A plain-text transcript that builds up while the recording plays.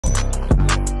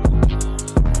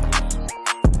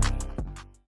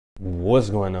What's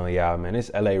going on, y'all, man?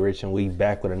 It's LA Rich and we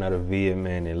back with another vid,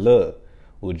 man. And look,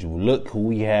 would you look who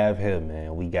we have here,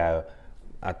 man? We got,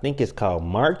 I think it's called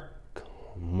Mark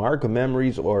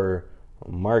Memories or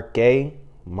Marquee,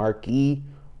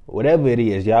 whatever it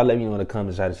is. Y'all let me know in the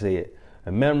comments how to say it.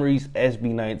 Memories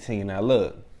SB19. Now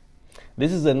look,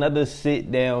 this is another sit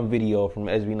down video from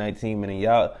SB19, man. And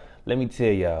y'all, let me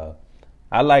tell y'all,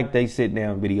 I like they sit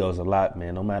down videos a lot,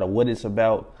 man. No matter what it's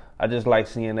about. I just like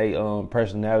seeing they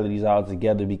personalities all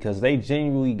together because they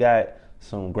genuinely got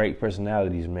some great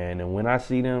personalities, man. And when I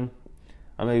see them,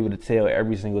 I'm able to tell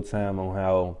every single time on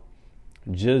how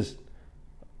just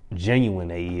genuine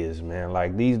they is, man.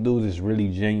 Like, these dudes is really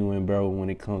genuine, bro,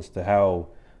 when it comes to how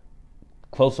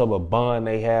close of a bond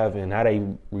they have and how they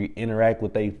interact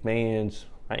with their fans.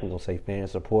 I ain't gonna say fans,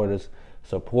 supporters,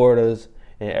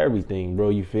 and everything, bro.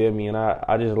 You feel me? And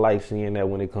I just like seeing that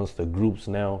when it comes to groups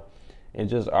now. And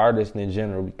just artists in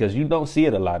general, because you don't see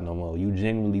it a lot no more. You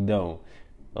genuinely don't.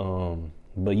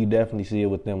 But you definitely see it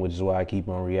with them, which is why I keep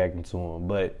on reacting to them.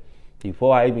 But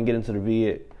before I even get into the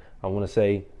vid, I want to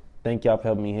say thank y'all for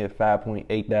helping me hit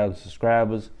 5.8 thousand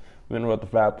subscribers. We're up to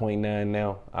 5.9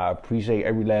 now. I appreciate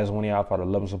every last one of y'all for the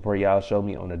love and support y'all show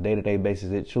me on a day-to-day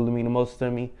basis. It truly means the most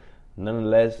to me.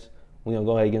 Nonetheless, we're going to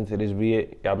go ahead and get into this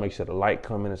vid. Y'all make sure to like,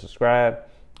 comment, and subscribe.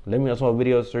 Let me know some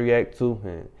videos to react to.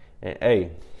 And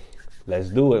hey, let's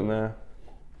do it, man.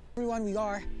 Everyone, we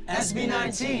are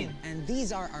SB19, and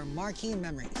these are our Marquee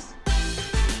memories.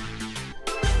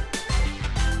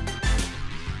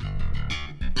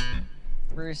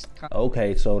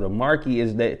 Okay, so the Marquee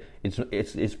is that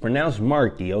it's pronounced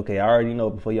Marquee. Okay, I already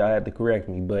know before y'all had to correct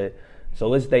me, but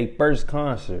so it's their first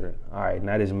concert. All right,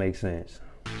 now this makes sense.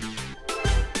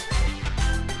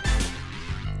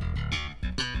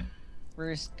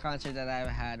 First concert that I've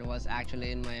had was actually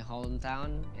in my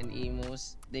hometown in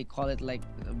Imus. They call it like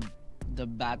the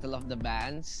Battle of the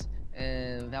Bands,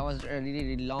 and that was a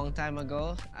really long time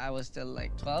ago. I was still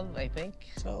like 12, I think.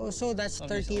 So that's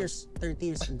 30 years ago. 30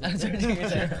 years ago.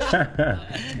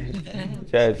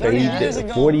 30 years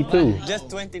ago. 42. Just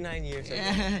 29 years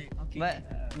ago.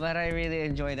 But I really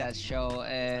enjoyed that show,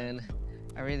 and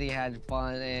I really had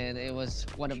fun, and it was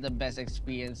one of the best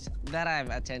experiences that I've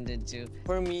attended to.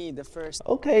 For me, the first...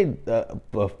 Okay,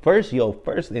 but your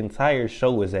first entire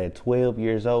show was at 12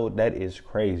 years old. That is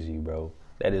crazy, bro.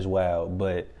 That is wild.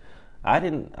 But I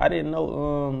didn't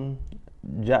know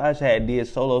Josh had did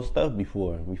solo stuff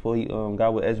before he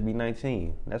got with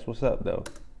SB19. That's what's up, though.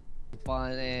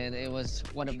 Fun, and it was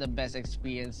one of the best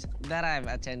experiences that I've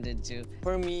attended to.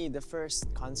 For me, the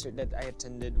first concert that I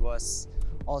attended was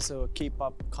also a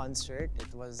K-pop concert.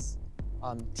 It was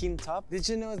Teen Top. Did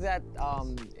you know that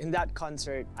in that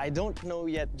concert, I don't know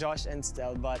yet Josh and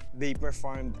Stel, but they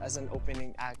performed as an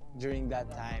opening act during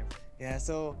that time. Yeah,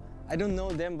 so I don't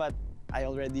know them, but I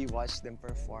already watched them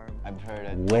perform. I've heard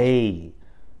it. Wait,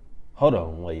 hold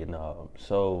on, no.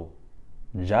 So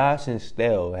Josh and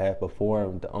Stel have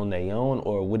performed on their own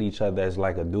or with each other as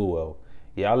like a duo?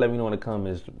 Y'all let me know in the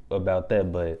comments about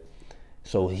that. But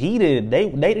so they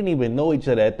didn't even know each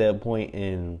other at that point,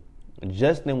 and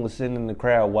Justin was sitting in the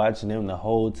crowd watching them the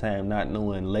whole time, not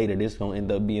knowing later this gonna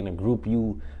end up being a group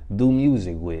you do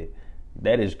music with.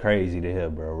 That is crazy to hear,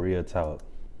 bro. Real talk.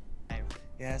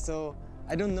 Yeah, so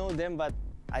I don't know them, but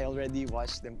I already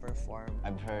watched them perform.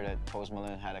 I've heard that Post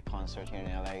Malone had a concert here in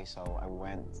LA, so I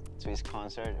went to his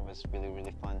concert. It was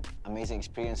really fun. Amazing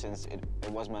experience, since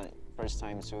it was my first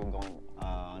time to going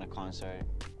on a concert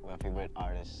with a favorite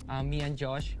artist. Me and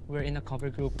Josh, we're in a cover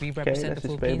group. We represent the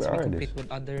Philippines. We compete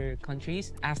with other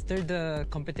countries. After the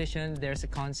competition, there's a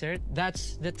concert.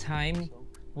 That's the time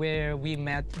where we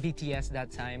met BTS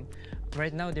that time.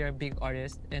 Right now, they're a big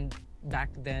artist, and back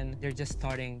then, they're just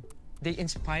starting. They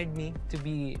inspired me to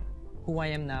be who I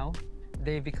am now.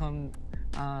 They become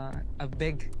a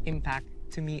big impact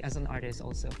to me as an artist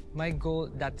also. My goal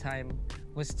that time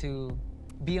was to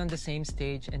be on the same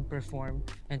stage and perform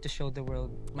and to show the world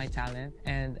my talent.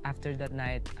 And after that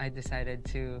night, I decided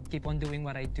to keep on doing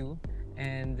what I do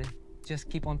and just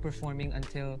keep on performing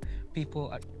until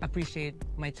people appreciate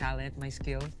my talent, my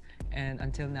skills. And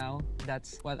until now,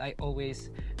 that's what I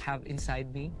always have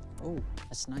inside me. Oh,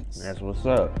 that's nice. That's what's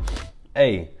up.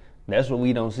 Hey, that's what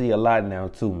we don't see a lot now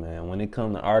too, man. When it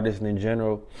comes to artists in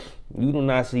general, you do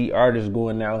not see artists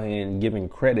going out here and giving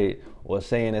credit or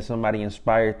saying that somebody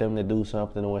inspired them to do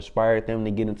something or inspired them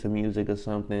to get into music or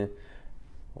something.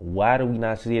 Why do we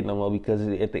not see it no more? Because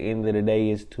at the end of the day,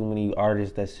 it's too many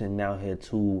artists that's sitting out here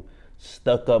too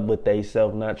stuck up with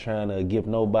themselves, not trying to give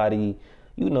nobody,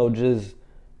 just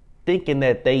thinking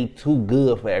that they too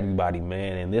good for everybody,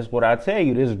 man. And this what I tell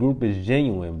you, this group is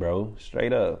genuine, bro.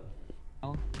 Straight up.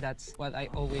 That's what I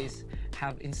always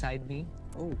have inside me.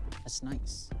 Oh, that's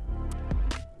nice.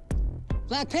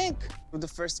 Blackpink! The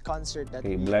first concert that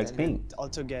Hey, we Blackpink. attended all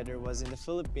together was in the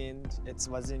Philippines. It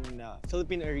was in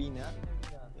Philippine Arena.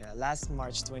 Yeah, last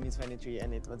March 2023,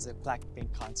 and it was a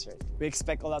Blackpink concert. We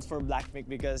expect a lot for Blackpink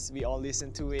because we all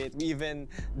listen to it. We even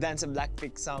danced a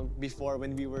Blackpink song before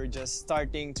when we were just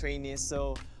starting trainees.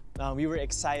 So we were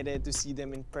excited to see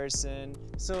them in person.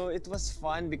 So it was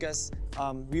fun because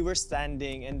we were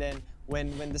standing, and then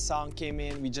when the song came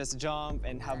in, we just jump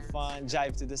and have fun,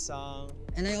 jive to the song.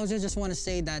 And I also just want to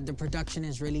say that the production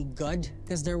is really good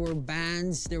because there were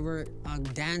bands, there were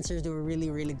dancers, they were really,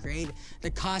 really great.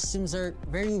 The costumes are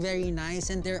very, very nice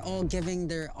and they're all giving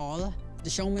their all. The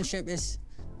showmanship is,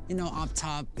 you know, up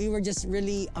top. We were just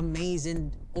really amazed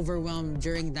and overwhelmed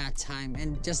during that time.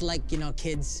 And just like, you know,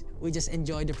 kids, we just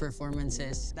enjoyed the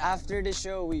performances. After the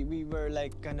show, we were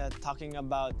like kind of talking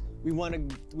about we want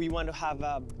to have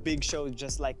a big show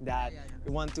just like that.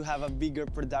 We want to have a bigger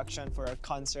production for our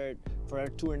concert, for our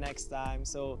tour next time.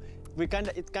 So it kind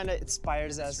of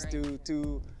inspires us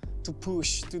to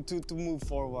push to move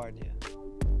forward. Yeah.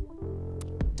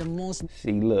 The most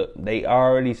See, look, they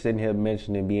already sitting here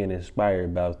mentioning being inspired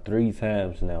about 3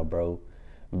 times now, bro,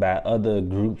 by other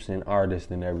groups and artists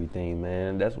and everything,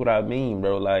 man. That's what I mean,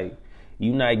 bro. Like,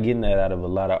 you not getting that out of a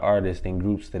lot of artists and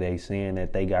groups today, saying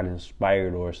that they got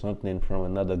inspired or something from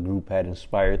another group had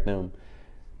inspired them.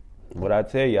 What I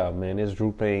tell y'all, man, this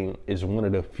group is one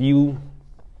of the few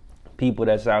people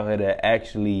that's out here that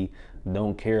actually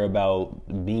don't care about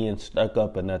being stuck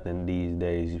up or nothing these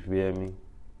days. You feel me?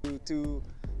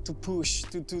 To push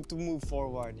to move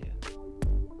forward. Yeah.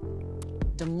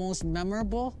 The most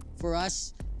memorable for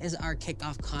us is our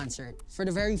kickoff concert. For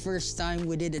the very first time,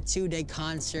 we did a 2-day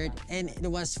concert and it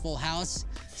was full house.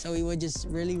 So we were just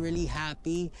really, really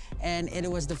happy. And it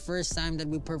was the first time that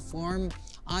we performed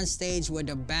on stage with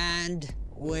a band,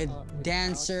 with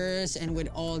dancers, and with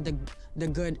all the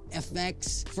good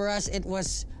effects. For us, it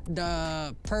was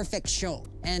the perfect show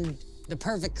and the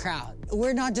perfect crowd.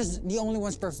 We're not just the only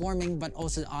ones performing, but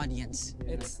also the audience.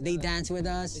 They dance with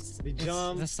us. We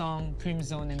jump. The song Cream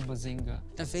Zone and Bazinga.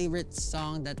 The favorite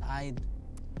song that I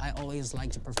always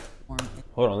like to perform.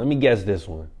 Hold on, let me guess this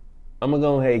one. I'm gonna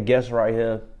go ahead and guess right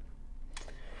here.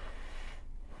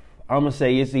 I'm gonna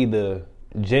say it's either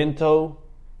Gento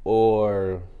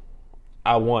or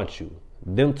I Want You.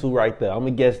 Them two right there. I'm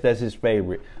gonna guess that's his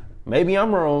favorite. Maybe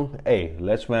I'm wrong. Hey,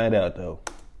 let's find out though.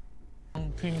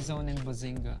 Cream Zone and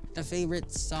Bazinga. The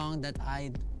favorite song that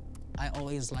I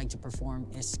always like to perform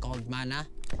is called Mana.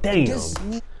 Damn. Just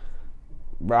me.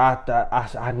 Bro,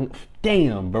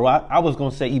 damn, bro. I was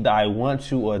gonna say either I Want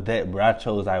You or that, bro. I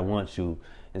chose I Want You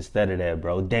instead of that,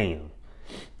 bro. Damn.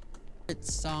 The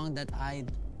song that I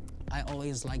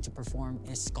always like to perform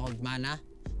is called Mana.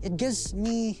 It gives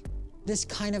me this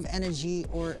kind of energy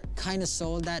or kind of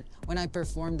soul that when I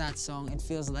perform that song, it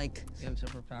feels like... You have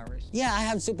superpowers. Yeah, I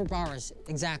have superpowers,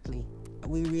 exactly.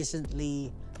 We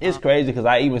recently... It's crazy because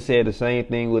I even said the same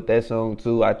thing with that song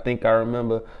too. I think I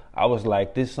remember I was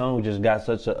like, this song just got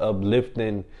such an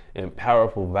uplifting and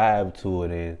powerful vibe to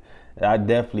it, and I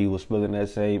definitely was feeling that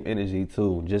same energy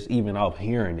too, just even off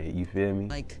hearing it, you feel me?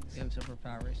 Like... You have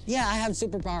superpowers. Yeah, I have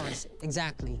superpowers,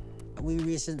 exactly. We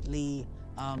recently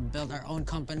built our own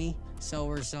company, so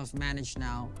we're self-managed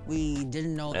now. We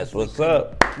didn't know That's if we what's could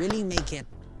up. really make it.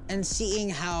 And seeing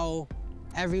how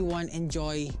everyone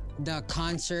enjoy the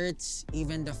concerts,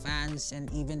 even the fans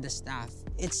and even the staff,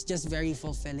 it's just very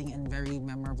fulfilling and very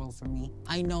memorable for me.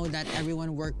 I know that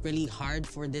everyone worked really hard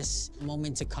for this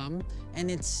moment to come,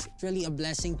 and it's really a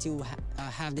blessing to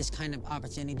have this kind of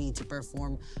opportunity to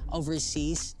perform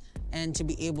overseas and to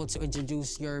be able to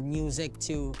introduce your music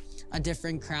to a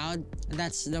different crowd.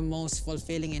 That's the most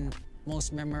fulfilling and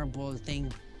most memorable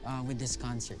thing with this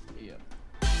concert. Yeah.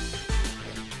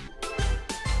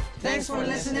 Thanks for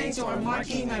listening to our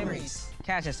Marquee Memories.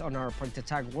 Catch us on our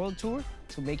Pagtatag World Tour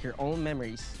to make your own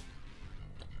memories.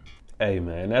 Hey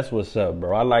man, that's what's up,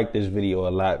 bro. I like this video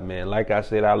a lot, man. Like I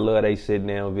said, I love they sit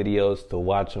down videos to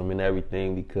watch them and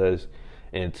everything because,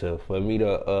 and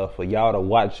for y'all to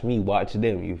watch me, watch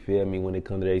them. You feel me? When it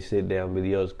comes to they sit down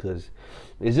videos, because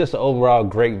it's just an overall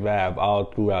great vibe all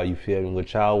throughout. You feel me?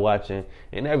 With y'all watching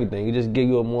and everything, it just give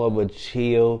you a more of a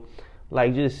chill,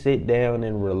 like just sit down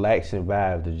and relaxing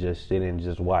vibe to just sit and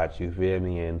just watch. You feel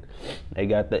me? And they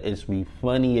got it's be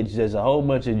funny. It's just a whole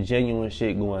bunch of genuine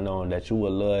shit going on that you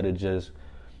would love to just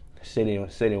sit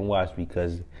and watch,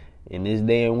 because in this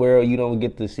damn world you don't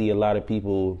get to see a lot of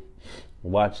people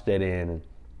watch that. And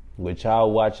with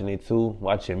y'all watching it too,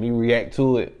 watching me react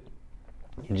to it,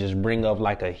 and just bring up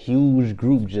like a huge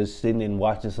group just sitting and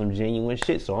watching some genuine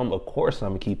shit. So of course I'm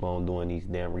gonna keep on doing these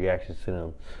damn reactions to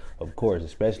them. Of course,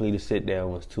 especially the sit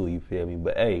down ones too, you feel me?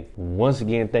 But hey, once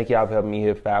again, thank y'all for helping me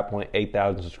hit 5.8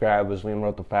 thousand subscribers. We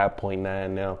up to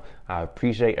 5.9 now. I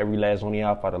appreciate every last one of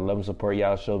y'all for the love and support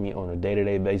y'all show me on a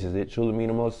day-to-day basis. It truly means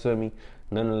the most to me.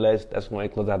 Nonetheless, that's going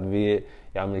to close out the vid.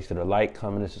 Y'all make sure to like,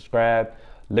 comment, and subscribe.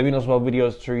 Let me know some more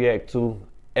videos to react to.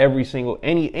 Every single,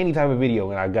 any type of video,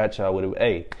 and I got y'all with it.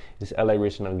 Hey, it's LA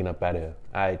Rich and I'm getting up out of here.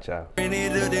 All right, y'all. I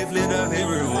just got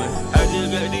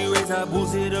the race, I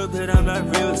boost it up that I'm not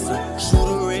real.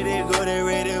 Shooter ready, go there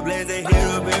ready, blaze, they hit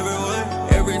up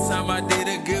everyone. Every time I did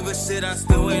a give a shit, I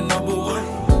still ain't number one.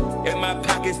 And my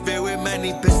pockets filled with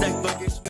money, bitch, like fucking